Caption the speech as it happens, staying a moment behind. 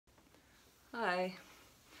Hi.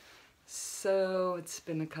 So it's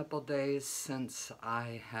been a couple days since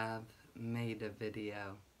I have made a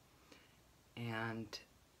video, and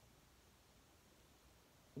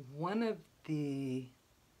one of the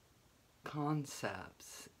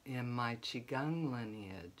concepts in my Qigong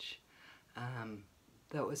lineage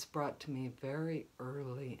that was brought to me very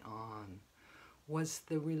early on was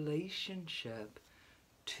the relationship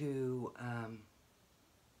to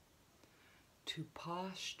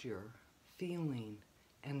posture, feeling,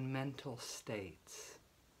 and mental states.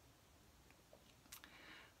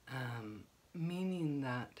 Meaning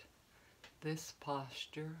that this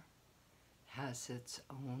posture has its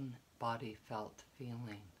own body felt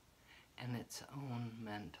feeling and its own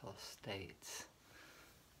mental states.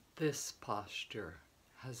 This posture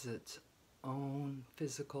has its own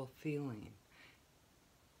physical feeling,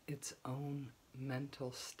 its own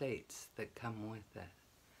mental states that come with it.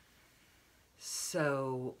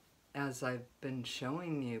 So, as I've been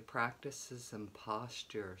showing you practices and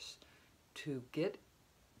postures to get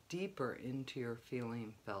deeper into your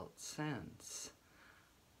feeling felt sense,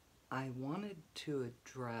 I wanted to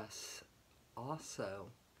address also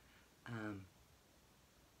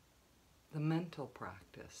the mental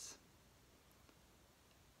practice.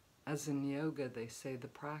 As in yoga, they say the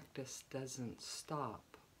practice doesn't stop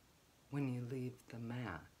when you leave the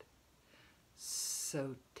mat.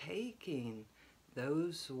 So taking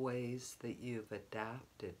those ways that you've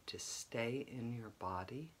adapted to stay in your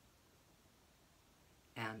body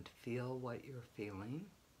and feel what you're feeling,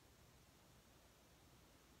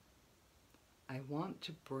 I want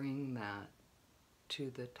to bring that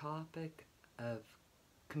to the topic of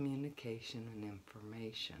communication and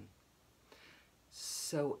information.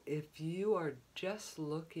 So if you are just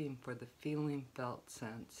looking for the feeling felt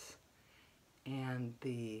sense and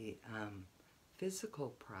the physical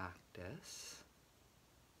practice,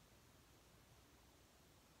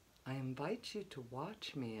 I invite you to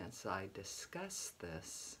watch me as I discuss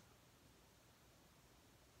this.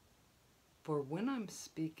 For when I'm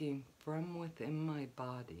speaking from within my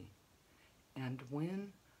body, and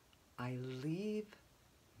when I leave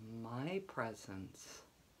my presence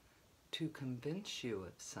to convince you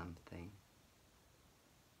of something,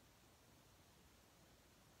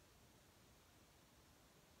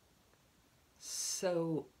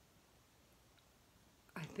 so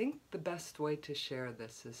I think the best way to share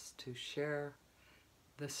this is to share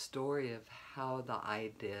the story of how the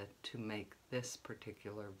idea to make this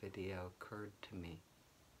particular video occurred to me.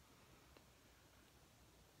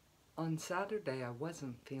 On Saturday, I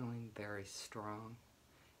wasn't feeling very strong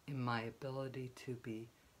in my ability to be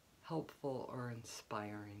helpful or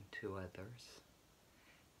inspiring to others.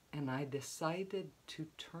 And I decided to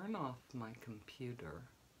turn off my computer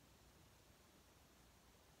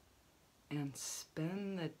and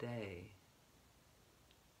spend the day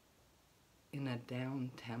in a down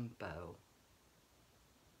tempo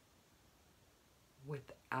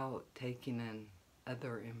without taking in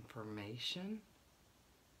other information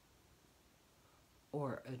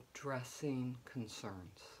or addressing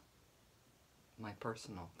concerns, my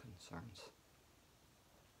personal concerns.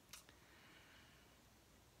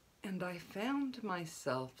 And I found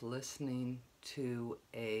myself listening to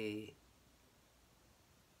a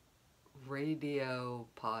radio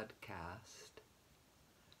podcast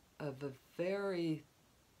of a very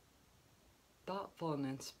thoughtful and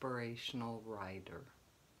inspirational writer.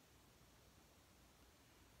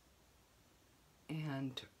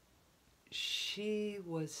 And she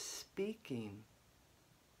was speaking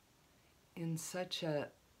in such a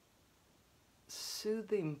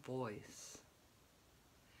soothing voice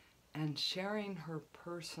and sharing her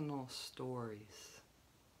personal stories.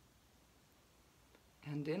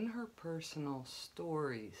 And in her personal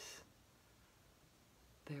stories,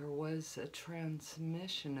 there was a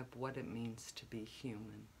transmission of what it means to be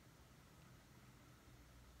human.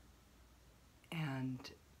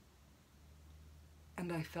 And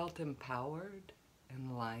I felt empowered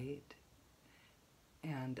and light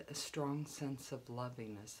and a strong sense of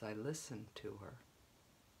loving as I listened to her.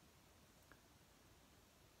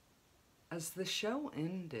 As the show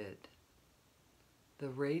ended, the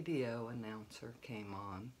radio announcer came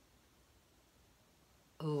on,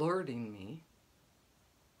 alerting me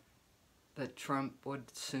that Trump would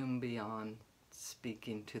soon be on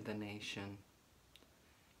speaking to the nation,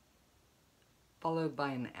 followed by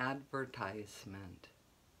an advertisement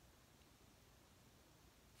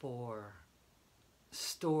for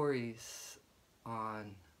stories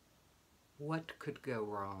on what could go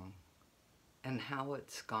wrong and how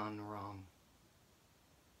it's gone wrong.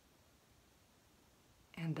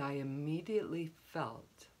 And I immediately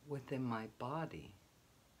felt within my body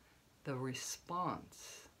the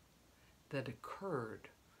response that occurred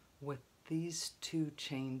with these two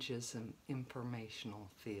changes in informational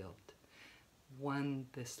field. One,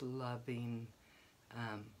 this loving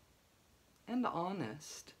and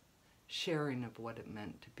honest sharing of what it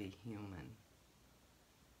meant to be human.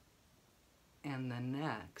 And the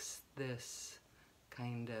next, this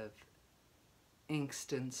kind of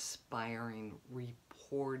angst-inspiring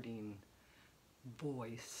reporting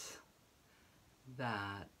voice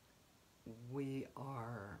that we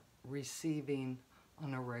are receiving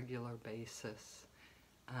on a regular basis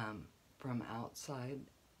from outside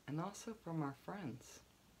and also from our friends.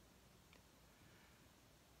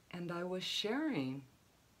 And I was sharing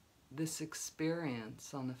this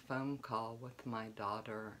experience on a phone call with my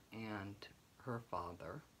daughter and her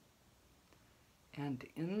father. And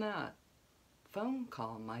in that phone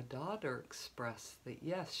call, my daughter expressed that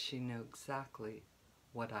yes, she knew exactly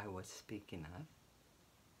what I was speaking of.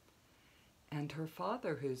 And her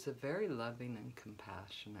father, who's a very loving and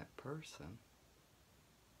compassionate person,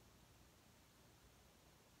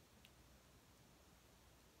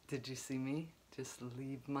 did you see me just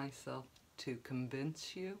leave myself to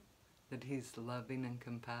convince you that he's loving and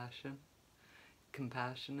compassionate,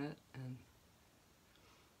 and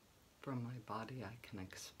from my body I can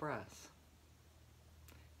express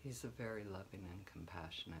he's a very loving and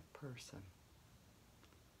compassionate person.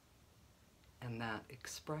 And that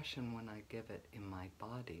expression, when I give it in my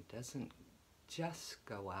body, doesn't just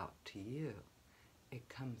go out to you. It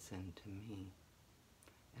comes into me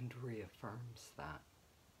and reaffirms that.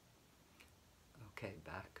 Okay,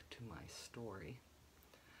 back to my story.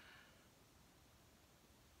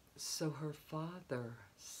 So her father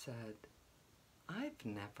said, I've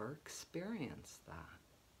never experienced that.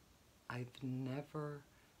 I've never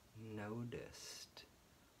noticed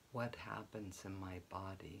what happens in my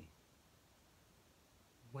body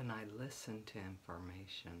when I listen to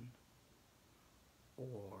information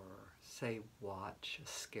or, say, watch a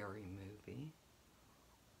scary movie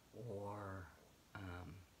or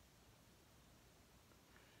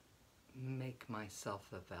make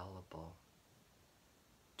myself available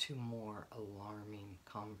to more alarming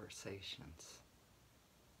conversations.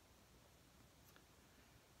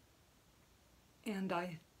 And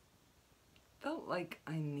I felt like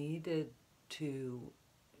I needed to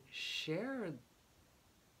share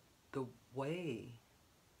the way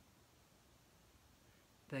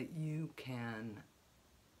that you can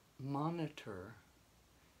monitor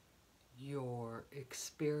your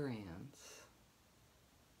experience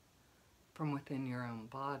from within your own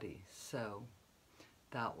body. So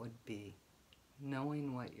that would be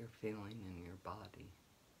knowing what you're feeling in your body.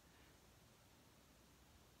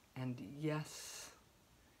 And yes,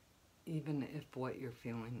 even if what you're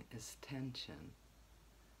feeling is tension,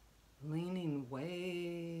 leaning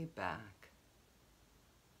way back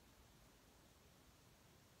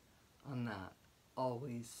on that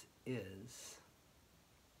always is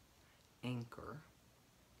anchor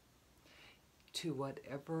to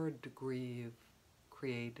whatever degree you've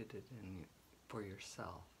created it in for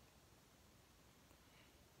yourself.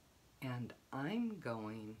 And I'm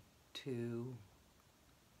going to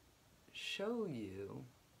show you,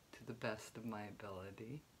 to the best of my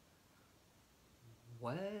ability,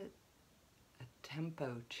 what a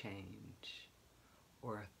tempo change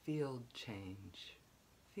or a field change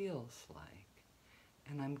feels like.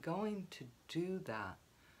 And I'm going to do that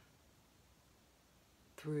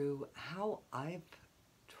through how I've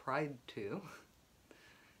tried to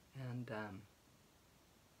and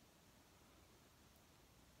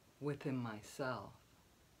within myself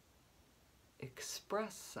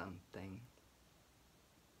express something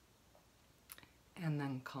and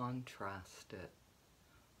then contrast it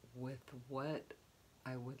with what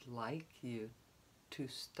I would like you to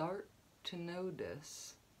start to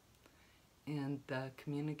notice in the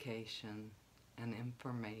communication and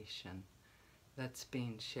information that's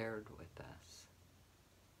being shared with us.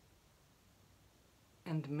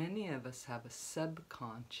 And many of us have a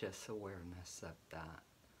subconscious awareness of that.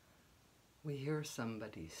 We hear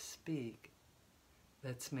somebody speak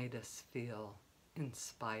that's made us feel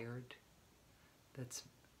inspired, that's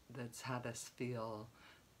had us feel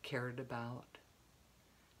cared about,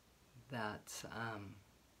 that's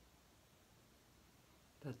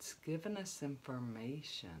given us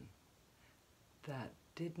information that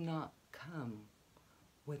did not come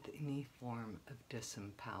with any form of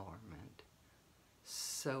disempowerment.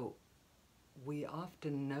 So we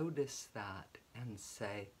often notice that and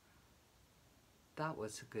say, that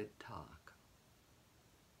was a good talk.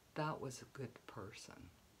 That was a good person.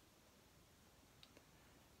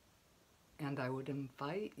 And I would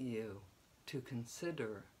invite you to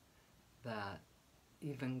consider that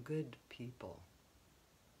even good people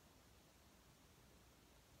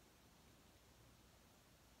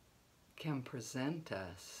can present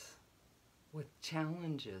us with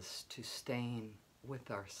challenges to staying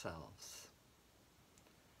with ourselves.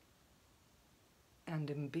 And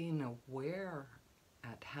in being aware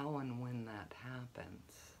at how and when that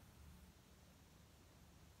happens,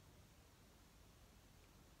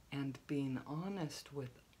 and being honest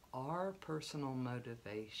with our personal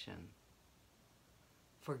motivation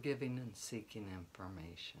for giving and seeking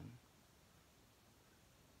information,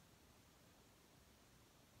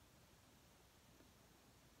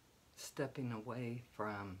 stepping away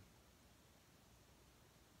from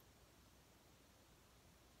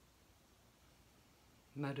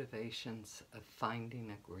motivations of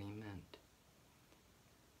finding agreement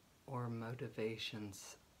or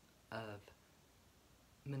motivations of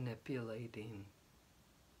manipulating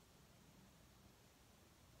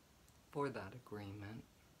for that agreement,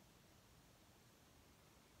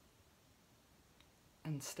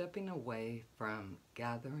 and stepping away from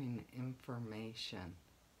gathering information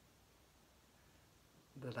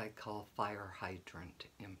that I call fire hydrant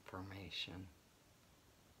information.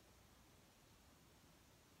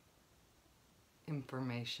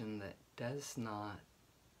 Information that does not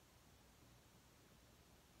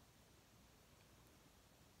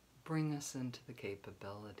bring us into the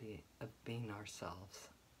capability of being ourselves,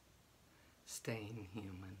 staying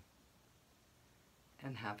human,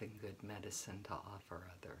 and having good medicine to offer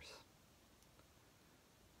others.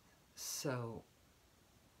 So,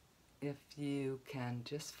 if you can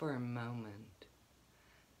just for a moment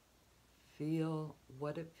feel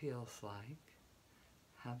what it feels like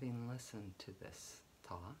having listened to this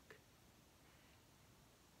talk,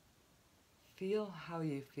 feel how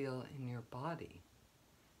you feel in your body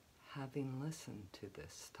having listened to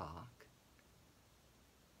this talk.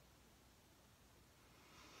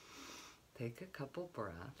 Take a couple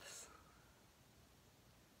breaths,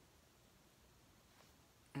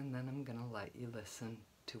 and then I'm going to let you listen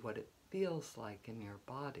to what it feels like in your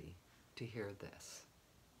body to hear this.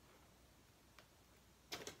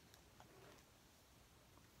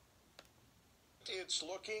 It's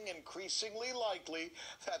looking increasingly likely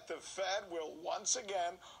that the Fed will once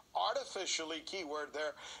again artificially, keyword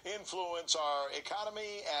there, influence our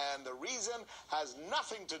economy, and the reason has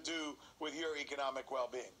nothing to do with your economic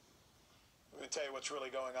well-being. Let me tell you what's really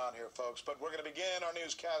going on here, folks. But we're going to begin our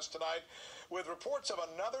newscast tonight with reports of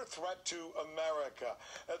another threat to America.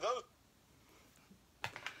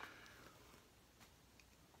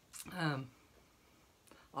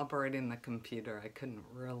 Operating the computer, I couldn't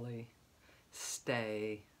really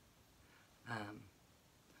stay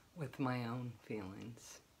with my own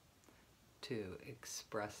feelings to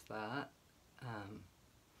express that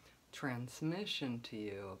transmission to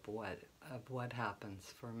you of what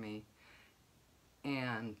happens for me.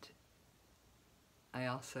 And I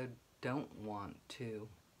also don't want to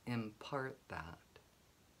impart that.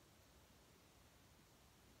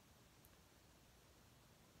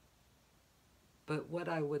 But what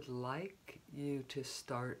I would like you to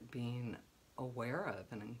start being aware of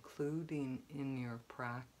and including in your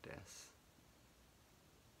practice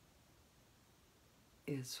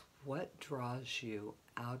is what draws you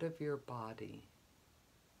out of your body.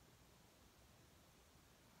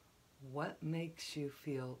 What makes you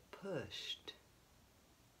feel pushed,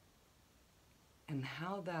 and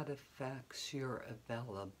how that affects your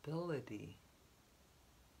availability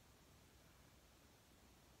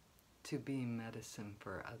to be medicine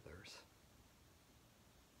for others.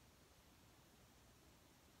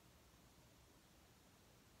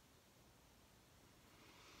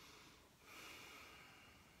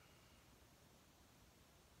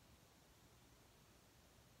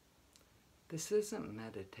 This isn't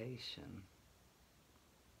meditation.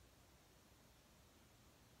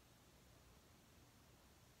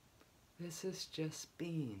 This is just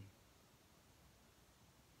being,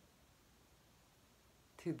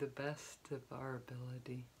 to the best of our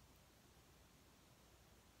ability.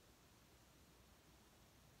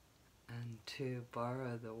 And to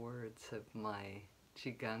borrow the words of my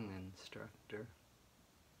Qigong instructor,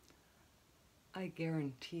 I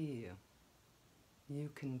guarantee you, you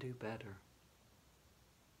can do better.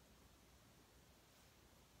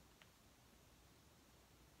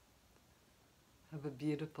 Have a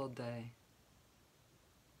beautiful day,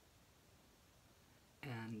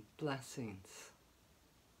 and blessings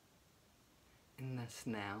in this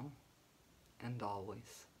now and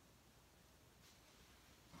always.